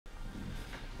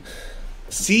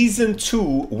Season 2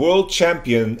 world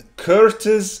champion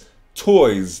Curtis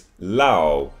Toys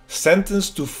Lau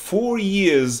sentenced to 4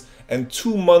 years and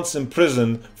 2 months in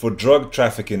prison for drug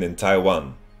trafficking in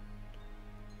Taiwan.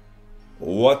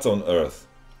 What on earth?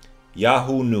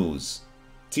 Yahoo News.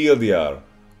 TLDR.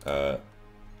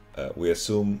 We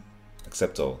assume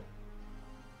accept all.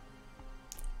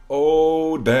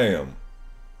 Oh damn.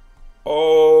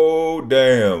 Oh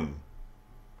damn.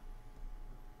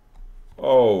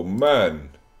 Oh man.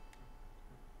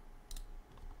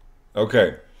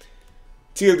 Okay.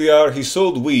 TLDR, he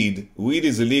sold weed. Weed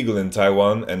is illegal in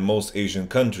Taiwan and most Asian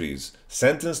countries.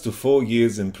 Sentenced to 4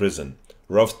 years in prison.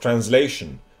 Rough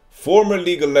translation. Former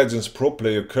League of Legends pro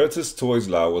player Curtis Toys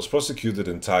Lau was prosecuted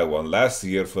in Taiwan last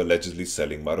year for allegedly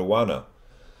selling marijuana.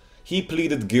 He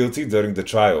pleaded guilty during the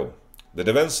trial. The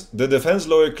defense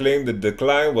lawyer claimed that the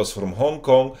client was from Hong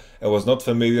Kong and was not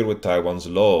familiar with Taiwan's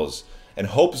laws, and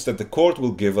hopes that the court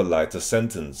will give a lighter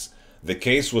sentence. The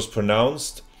case was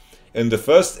pronounced in the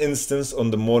first instance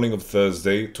on the morning of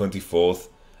Thursday, 24th,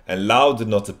 and Lau did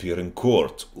not appear in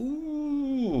court.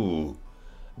 Ooh.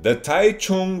 The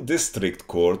Taichung District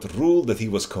Court ruled that he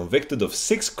was convicted of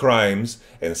 6 crimes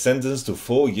and sentenced to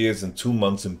 4 years and 2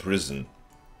 months in prison.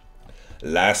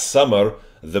 Last summer,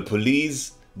 the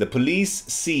police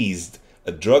seized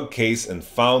a drug case and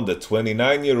found that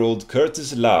 29-year-old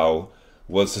Curtis Lau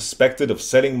was suspected of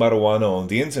selling marijuana on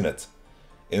the internet.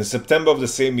 In September of the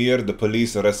same year, the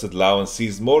police arrested Lau and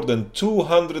seized more than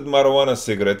 200 marijuana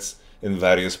cigarettes in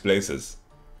various places.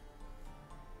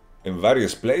 In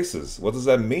various places? What does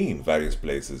that mean, various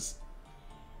places?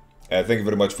 Thank you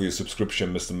very much for your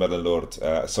subscription, Mr.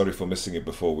 Melonlord. Sorry for missing it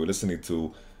before. We're listening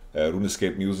to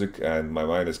RuneScape music and my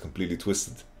mind is completely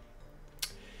twisted.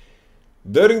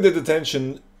 During the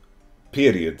detention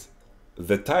period,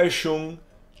 the Taichung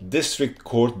District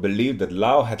Court believed that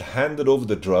Lau had handed over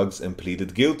the drugs and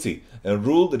pleaded guilty, and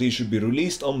ruled that he should be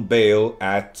released on bail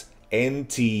at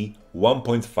NT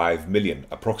 1.5 million,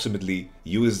 approximately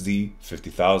USD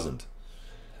 50,000.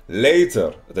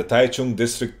 Later, the Taichung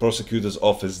District Prosecutor's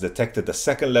Office detected a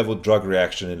second-level drug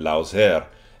reaction in Lau's hair,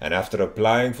 and after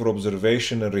applying for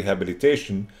observation and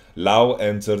rehabilitation, Lau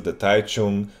entered the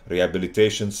Taichung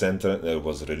Rehabilitation Center and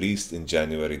was released in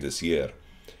January this year.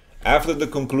 After the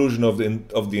conclusion of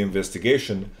the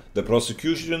investigation, the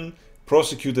prosecution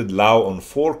prosecuted Lau on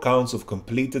 4 counts of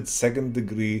completed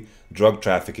second-degree drug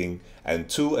trafficking and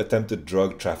 2 attempted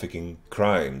drug trafficking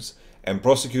crimes, and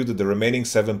prosecuted the remaining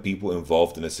 7 people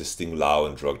involved in assisting Lau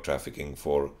in drug trafficking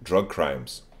for drug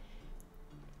crimes.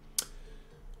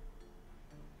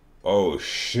 Oh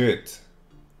shit.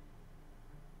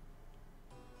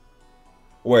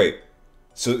 Wait,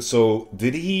 so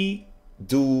did he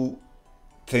do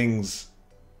things?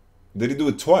 Did he do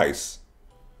it twice?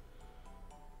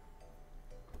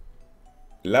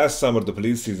 Last summer, the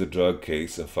police seized a drug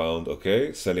case and found,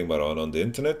 okay, selling marijuana on the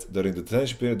internet. During the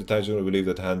detention period, the Taichung believed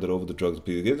that handed over the drugs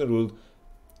to the ruled.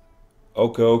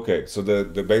 Okay. So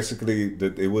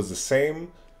it was the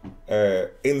same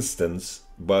instance,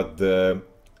 but the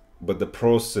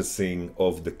processing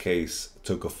of the case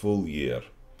took a full year.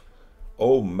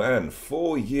 Oh man,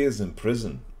 4 years in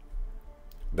prison.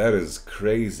 That is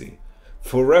crazy.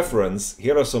 For reference,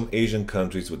 here are some Asian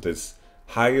countries with this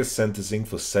highest sentencing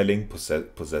for selling,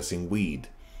 possessing weed.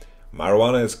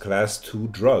 Marijuana is class 2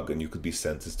 drug and you could be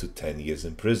sentenced to 10 years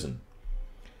in prison.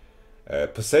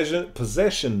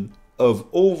 Possession of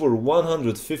over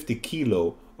 150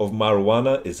 kilo of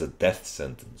marijuana is a death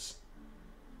sentence.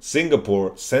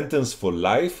 Singapore, sentence for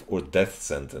life or death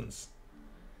sentence.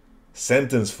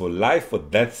 Sentence for life or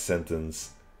death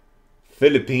sentence.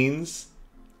 Philippines,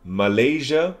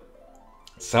 Malaysia,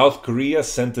 South Korea,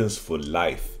 sentence for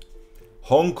life.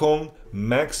 Hong Kong,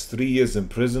 max 3 years in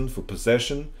prison for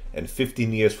possession and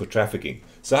 15 years for trafficking.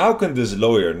 So how can this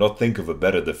lawyer not think of a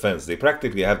better defense? They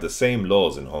practically have the same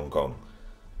laws in Hong Kong.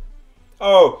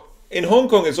 Oh, in Hong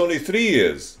Kong it's only 3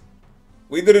 years.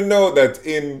 We didn't know that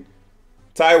in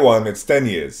Taiwan it's 10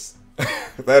 years.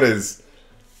 That is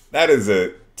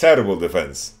a terrible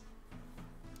defense.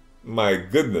 My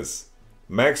goodness.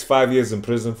 Max 5 years in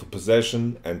prison for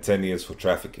possession and 10 years for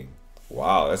trafficking.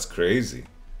 Wow, that's crazy.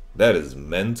 That is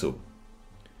mental.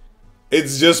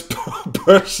 It's just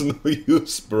personal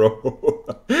use, bro.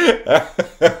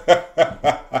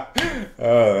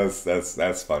 Oh,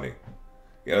 that's funny.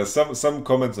 You know, some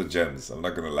comments are gems. I'm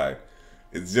not gonna lie.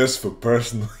 It's just for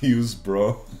personal use,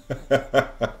 bro.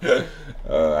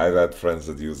 I've had friends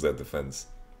that use that defense.